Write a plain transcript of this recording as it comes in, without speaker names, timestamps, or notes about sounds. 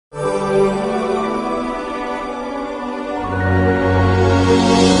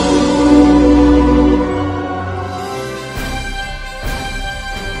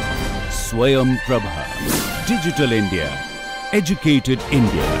SwayamPrabha. Digital India. Educated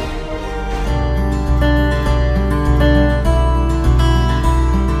India.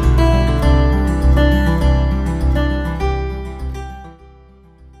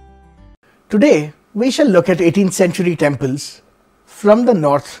 Today, we shall look at 18th century temples from the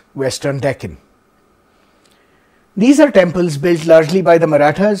northwestern Deccan. These are temples built largely by the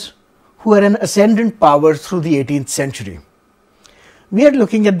Marathas, who are an ascendant power through the 18th century. We are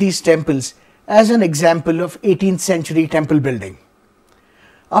looking at these temples as an example of 18th century temple building.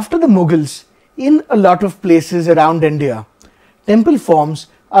 After the Mughals, in a lot of places around India, temple forms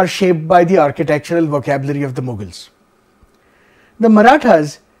are shaped by the architectural vocabulary of the Mughals. The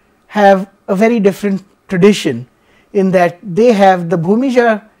Marathas have a very different tradition in that they have the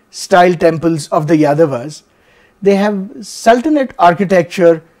Bhumija style temples of the Yadavas. They have Sultanate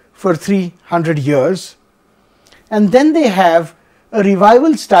architecture for 300 years, and then they have a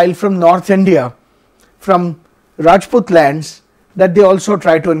revival style from North India, from Rajput lands, that they also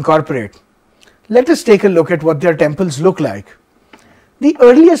try to incorporate. Let us take a look at what their temples look like. The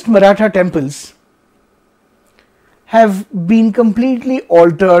earliest Maratha temples have been completely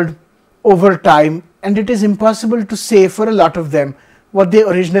altered over time, and it is impossible to say for a lot of them what they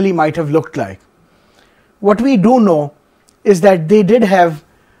originally might have looked like. What we do know is that they did have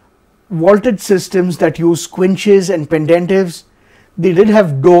vaulted systems that use quinches and pendentives. They did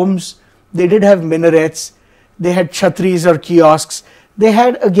have domes, they did have minarets, they had chhatris or kiosks. They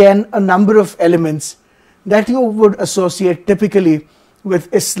had again a number of elements that you would associate typically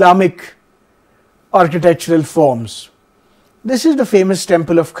with Islamic architectural forms. This is the famous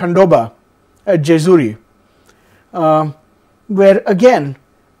temple of Khandoba at Jejuri, where again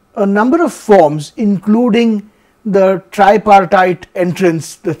a number of forms, including the tripartite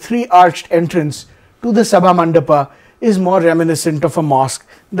entrance, the three-arched entrance to the Sabha Mandapa, is more reminiscent of a mosque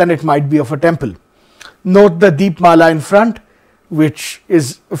than it might be of a temple. Note the Deepmala in front, which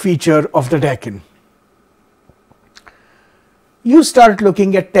is a feature of the Deccan. You start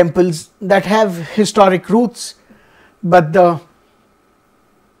looking at temples that have historic roots, but the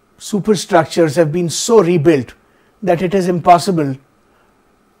superstructures have been so rebuilt that it is impossible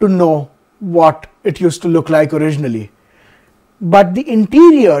to know what it used to look like originally. But the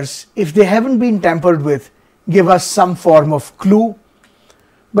interiors, if they haven't been tampered with, give us some form of clue,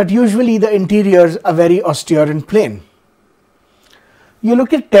 but usually the interiors are very austere and plain. You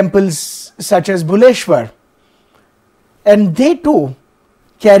look at temples such as Bhuleshwar, and they too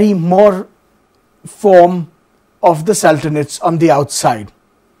carry more form of the sultanates on the outside.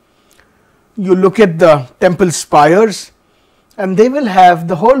 You look at the temple spires, and they will have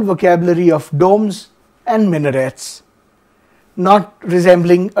the whole vocabulary of domes and minarets, not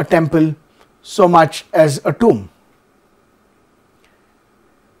resembling a temple so much as a tomb.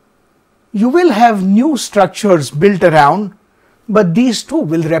 You will have new structures built around, but these too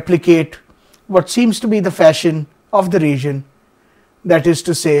will replicate what seems to be the fashion of the region, that is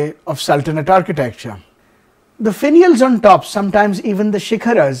to say, of Sultanate architecture. The finials on top, sometimes even the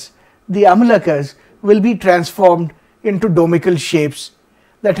shikharas, the amalakas, will be transformed into domical shapes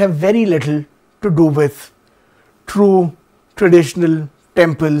that have very little to do with true traditional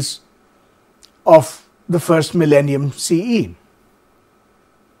temples of the first millennium CE.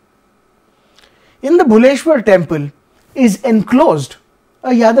 In the Bhuleshwar temple is enclosed a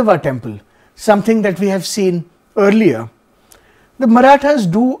Yadava temple, something that we have seen earlier. The Marathas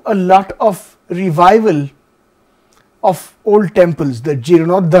do a lot of revival of old temples, the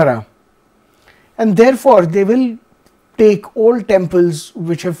Jirnoddhara, and therefore they will take old temples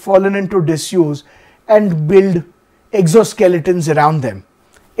which have fallen into disuse and build exoskeletons around them,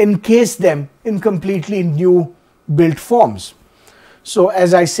 encase them in completely new built forms. So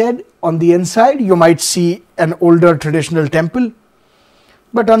as I said, on the inside you might see an older traditional temple,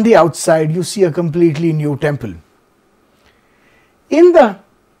 but on the outside you see a completely new temple. In the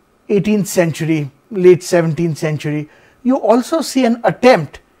 18th century, late 17th century, you also see an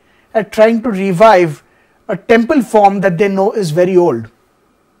attempt at trying to revive a temple form that they know is very old,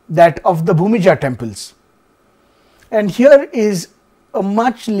 that of the Bhumija temples. And here is a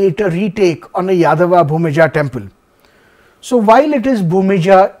much later retake on a Yadava Bhumija temple. So while it is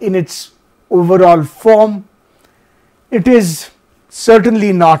Bhumija in its overall form, it is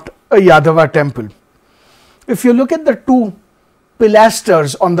certainly not a Yadava temple. If you look at the two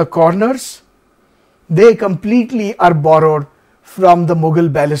pilasters on the corners, they completely are borrowed from the Mughal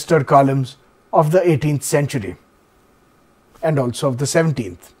baluster columns of the 18th century and also of the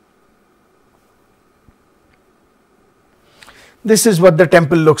 17th. This is what the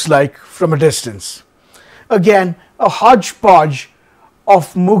temple looks like from a distance. Again, a hodgepodge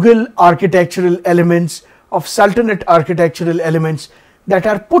of Mughal architectural elements, of Sultanate architectural elements that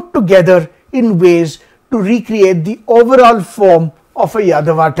are put together in ways to recreate the overall form of a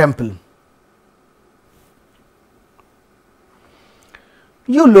Yadava temple.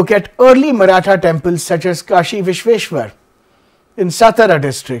 You look at early Maratha temples such as Kashi Vishveshwar in Satara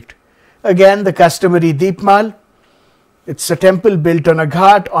district. Again, the customary Deepmal. It's a temple built on a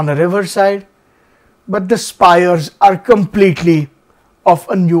ghat on a riverside, but the spires are completely of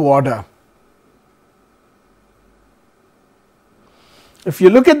a new order. If you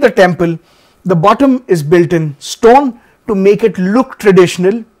look at the temple, the bottom is built in stone to make it look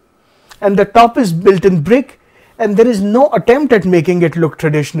traditional, and the top is built in brick, and there is no attempt at making it look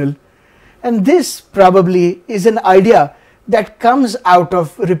traditional. And this probably is an idea that comes out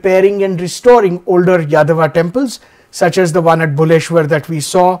of repairing and restoring older Yadava temples, such as the one at Bhuleshwar that we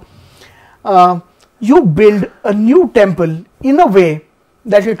saw. You build a new temple in a way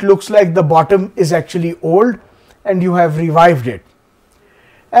that it looks like the bottom is actually old and you have revived it.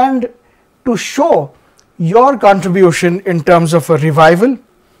 And to show your contribution in terms of a revival,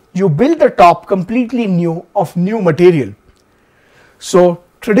 you build the top completely new of new material. So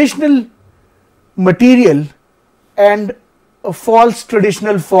traditional material and a false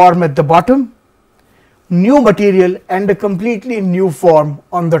traditional form at the bottom, new material and a completely new form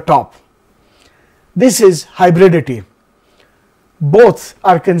on the top. This is hybridity. Both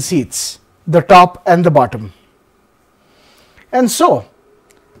are conceits, the top and the bottom. And so,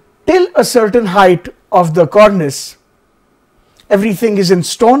 till a certain height of the cornice, everything is in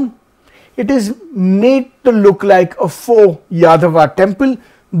stone. It is made to look like a faux Yadava temple,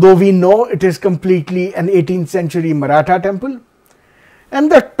 though we know it is completely an 18th century Maratha temple.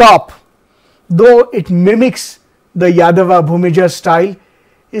 And the top, though it mimics the Yadava Bhumija style,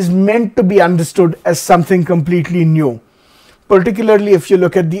 is meant to be understood as something completely new. Particularly if you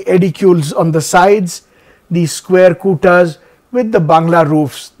look at the edicules on the sides, these square kutas with the Bangla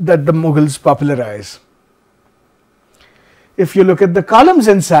roofs that the Mughals popularize. If you look at the columns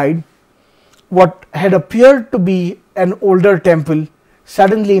inside, what had appeared to be an older temple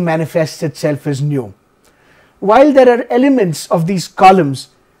suddenly manifests itself as new. While there are elements of these columns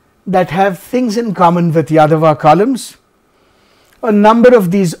that have things in common with Yadava columns, a number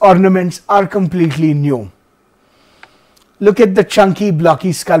of these ornaments are completely new. Look at the chunky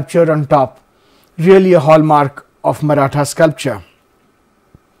blocky sculpture on top, really a hallmark of Maratha sculpture.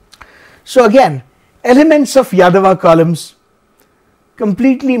 So again, elements of Yadava columns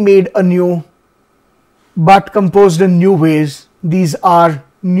completely made anew but composed in new ways. These are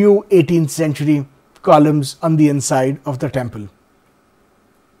new 18th century columns on the inside of the temple.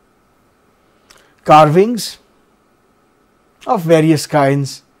 Carvings of various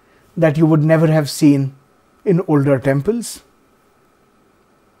kinds that you would never have seen in older temples.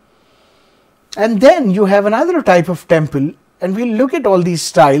 And then you have another type of temple, and we'll look at all these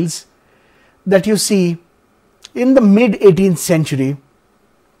styles that you see in the mid 18th century,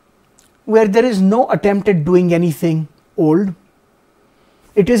 where there is no attempt at doing anything old.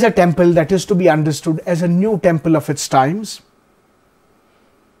 It is a temple that is to be understood as a new temple of its times.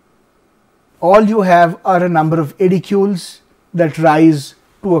 All you have are a number of edicules that rise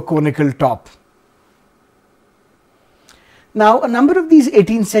to a conical top. Now, a number of these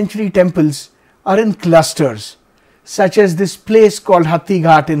 18th century temples are in clusters, such as this place called Hatti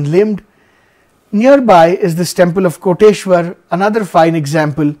Ghat in Limd. Nearby is this temple of Koteshwar, another fine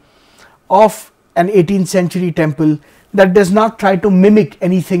example of an 18th century temple that does not try to mimic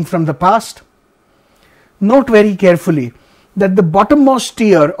anything from the past. Note very carefully that the bottommost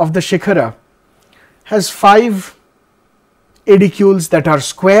tier of the Shikhara has 5 edicules that are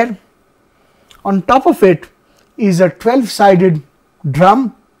square. On top of it is a 12-sided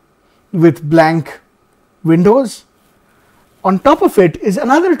drum with blank windows. On top of it is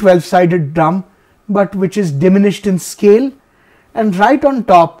another 12-sided drum, but which is diminished in scale, and right on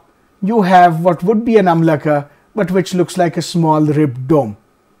top you have what would be an amlaka, but which looks like a small ribbed dome.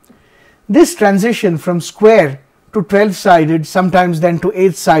 This transition from square to 12-sided, sometimes then to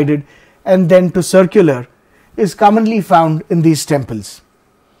 8-sided, and then to circular, is commonly found in these temples.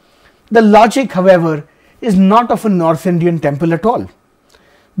 The logic, however, is not of a North Indian temple at all.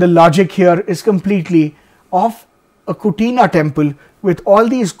 The logic here is completely of a Kutina temple with all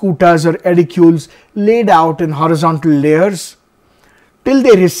these kutas or edicules laid out in horizontal layers till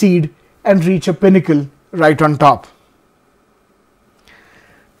they recede and reach a pinnacle right on top.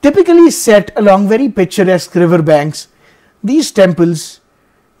 Typically set along very picturesque river banks, these temples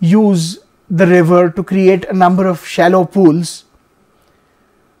use the river to create a number of shallow pools.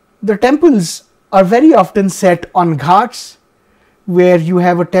 The temples are very often set on ghats where you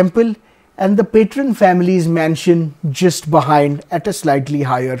have a temple and the patron family's mansion just behind at a slightly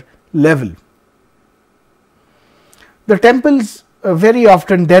higher level. The temples, very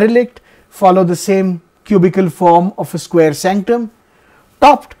often derelict, follow the same cubical form of a square sanctum,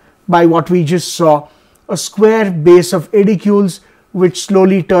 topped by what we just saw, a square base of edicules which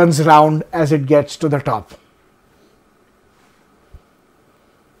slowly turns round as it gets to the top.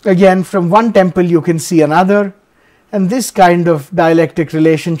 Again, from one temple you can see another, and this kind of dialectic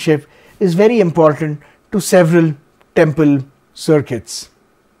relationship is very important to several temple circuits.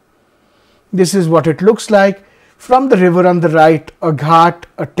 This is what it looks like. From the river on the right, a ghat,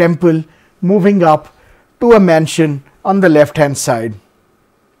 a temple, moving up to a mansion on the left hand side.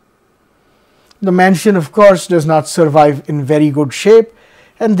 The mansion, of course, does not survive in very good shape,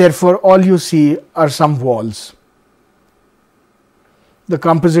 and therefore all you see are some walls. The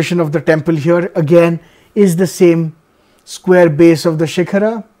composition of the temple here again is the same square base of the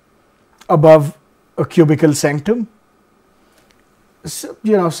shikhara above a cubical sanctum,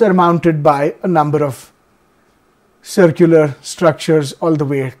 surmounted by a number of circular structures all the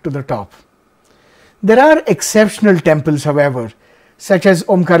way to the top. There are exceptional temples, however, such as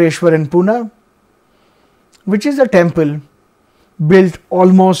Omkareshwar in Pune, which is a temple built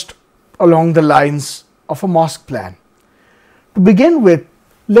almost along the lines of a mosque plan. To begin with,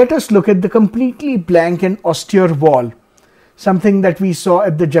 let us look at the completely blank and austere wall, something that we saw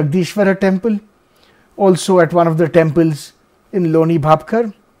at the Jagdishwara temple, also at one of the temples in Loni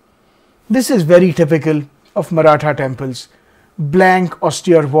Bhapkar. This is very typical of Maratha temples, blank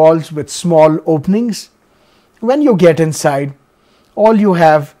austere walls with small openings. When you get inside, all you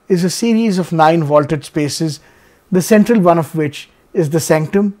have is a series of 9 vaulted spaces, the central one of which is the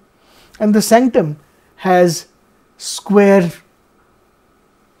sanctum, and the sanctum has square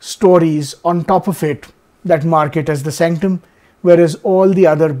stories on top of it that mark it as the sanctum, whereas all the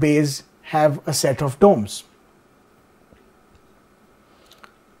other bays have a set of domes.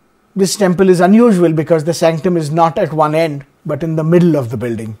 This temple is unusual because the sanctum is not at one end but in the middle of the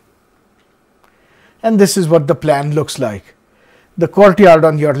building. And this is what the plan looks like. The courtyard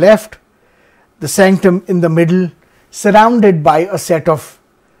on your left, the sanctum in the middle, surrounded by a set of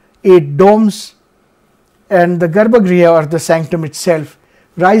 8 domes, and the Garbhagriha or the sanctum itself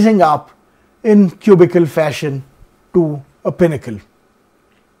rising up in cubical fashion to a pinnacle.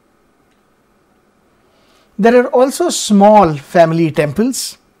 There are also small family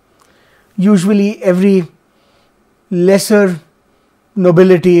temples. Usually every lesser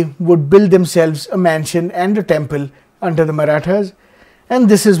nobility would build themselves a mansion and a temple under the Marathas, and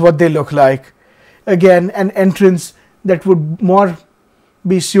this is what they look like. Again, an entrance that would more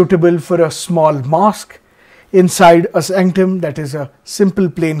be suitable for a small mosque, inside a sanctum that is a simple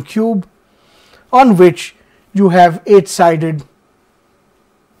plain cube on which you have 8-sided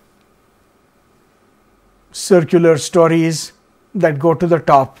circular stories that go to the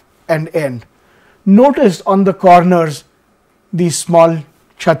top and end. Notice on the corners these small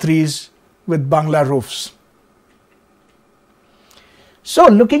chhatris with Bangla roofs. So,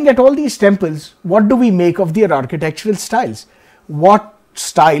 looking at all these temples, what do we make of their architectural styles? What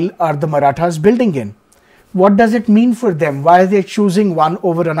style are the Marathas building in? What does it mean for them? Why are they choosing one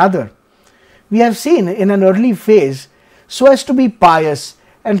over another? We have seen in an early phase, so as to be pious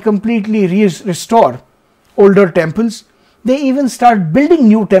and completely restore older temples, they even start building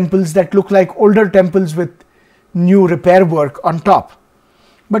new temples that look like older temples with new repair work on top.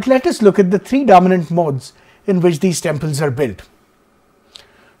 But let us look at the 3 dominant modes in which these temples are built.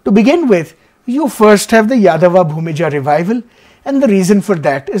 To begin with, you first have the Yadava Bhumija revival, and the reason for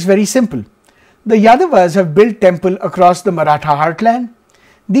that is very simple. The Yadavas have built temple across the Maratha heartland.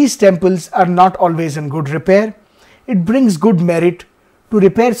 These temples are not always in good repair. It brings good merit to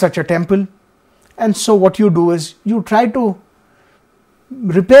repair such a temple, and so what you do is you try to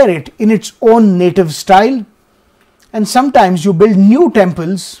repair it in its own native style, and sometimes you build new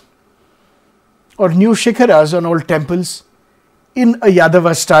temples or new shikharas on old temples in a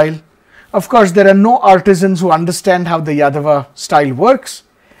Yadava style. Of course, there are no artisans who understand how the Yadava style works,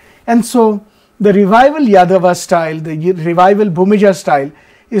 and so the revival Yadava style, the revival Bhumija style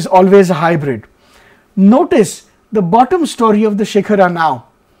is always a hybrid. Notice the bottom story of the shikhara now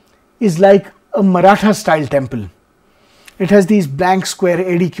is like a Maratha style temple. It has these blank square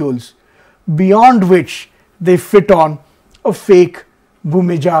edicules beyond which they fit on a fake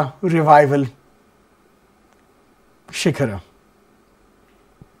Bhumija revival shikhara.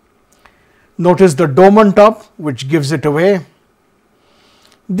 Notice the dome on top, which gives it away.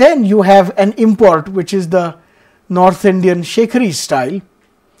 Then you have an import, which is the North Indian Shekhari style,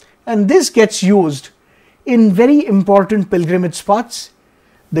 and this gets used in very important pilgrimage spots,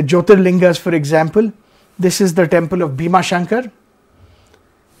 the Jyotirlingas, for example. This is the temple of Bhima Shankar,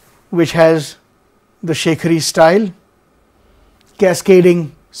 which has the Shekhari style,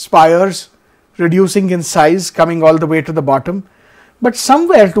 cascading spires, reducing in size, coming all the way to the bottom. But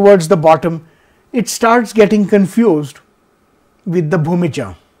somewhere towards the bottom, it starts getting confused with the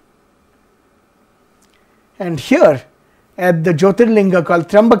Bhumija. And here at the Jyotirlinga called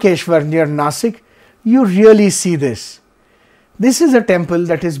Trambakeshwar near Nasik, you really see this. This is a temple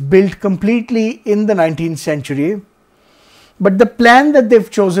that is built completely in the 19th century, but the plan that they've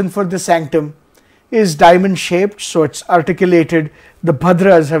chosen for the sanctum is diamond shaped, so it's articulated. The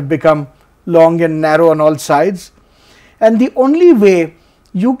bhadras have become long and narrow on all sides, and the only way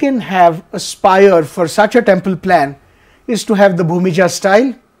you can have a spire for such a temple plan is to have the Bhumija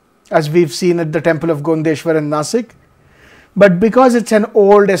style, as we've seen at the temple of Gondeshwar in Nasik. But because it's an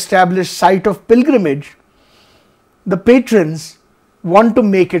old established site of pilgrimage, the patrons want to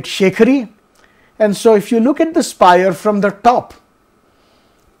make it Shekhari, and so if you look at the spire from the top,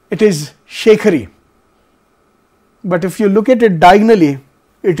 it is Shekhari. But if you look at it diagonally,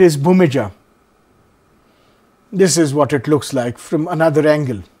 it is Bhumija. This is what it looks like from another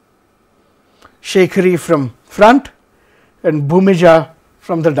angle. Shekhari from front and Bhumija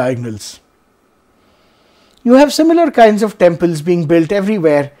from the diagonals. You have similar kinds of temples being built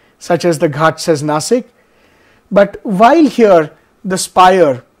everywhere, such as the Ghats as Nasik. But while here the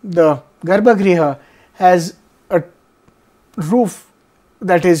spire, the Garbhagriha, has a roof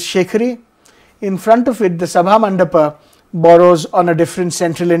that is Shekhari, in front of it the Sabha Mandapa borrows on a different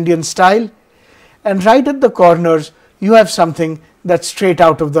Central Indian style, and right at the corners you have something that's straight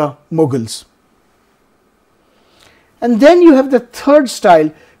out of the Mughals. And then you have the third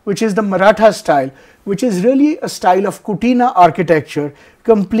style, which is the Maratha style, which is really a style of Kutina architecture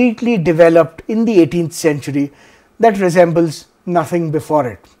completely developed in the 18th century that resembles nothing before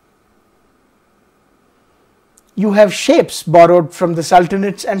it. You have shapes borrowed from the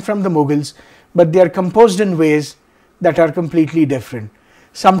Sultanates and from the Mughals, but they are composed in ways that are completely different.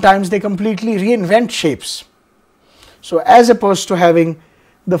 Sometimes they completely reinvent shapes. So as opposed to having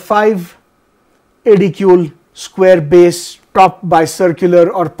the 5 edicule square base topped by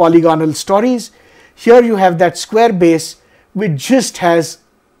circular or polygonal stories, here you have that square base which just has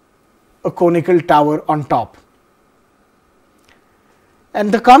a conical tower on top.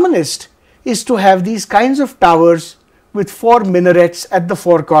 And the commonest is to have these kinds of towers with 4 minarets at the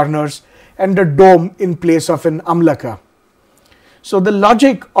 4 corners and a dome in place of an amlaka. So the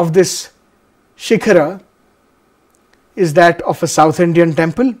logic of this shikhara is that of a South Indian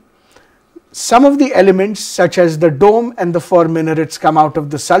temple. Some of the elements such as the dome and the 4 minarets come out of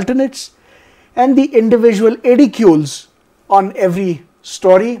the Sultanates, and the individual edicules on every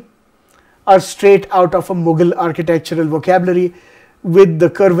story are straight out of a Mughal architectural vocabulary with the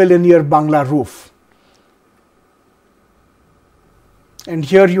curvilinear Bangla roof. And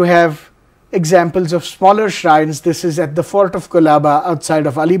here you have examples of smaller shrines. This is at the fort of Kolaba outside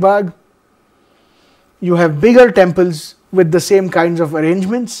of Alibag. You have bigger temples with the same kinds of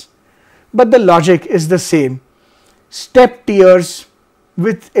arrangements, but the logic is the same. Step tiers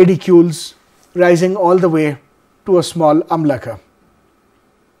with edicules rising all the way to a small amlaka.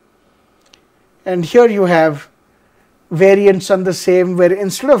 And here you have variants on the same, where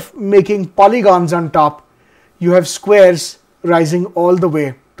instead of making polygons on top, you have squares rising all the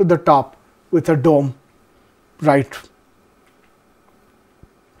way to the top with a dome right.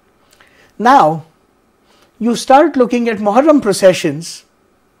 Now you start looking at Muharram processions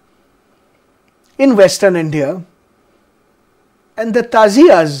in Western India, and the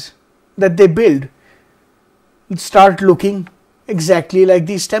taziyas that they build start looking exactly like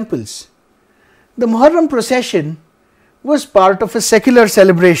these temples. The Muharram procession was part of a secular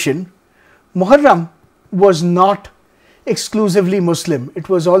celebration. Muharram was not exclusively Muslim. It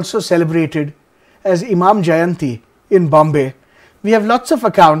was also celebrated as Imam Jayanti in Bombay. We have lots of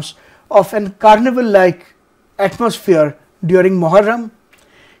accounts of a carnival-like atmosphere during Muharram,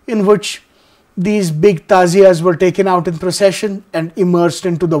 in which these big taziyas were taken out in procession and immersed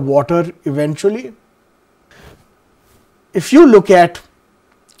into the water eventually. If you look at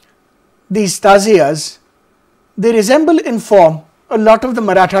these taziyas, they resemble in form a lot of the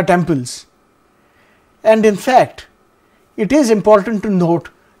Maratha temples. And in fact, it is important to note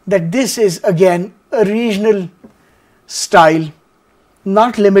that this is again a regional style,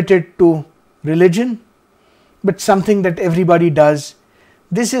 not limited to religion, but something that everybody does.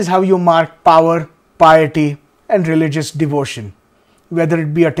 This is how you mark power, piety, and religious devotion, whether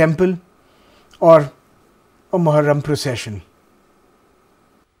it be a temple or a Muharram procession.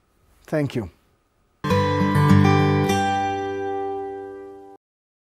 Thank you.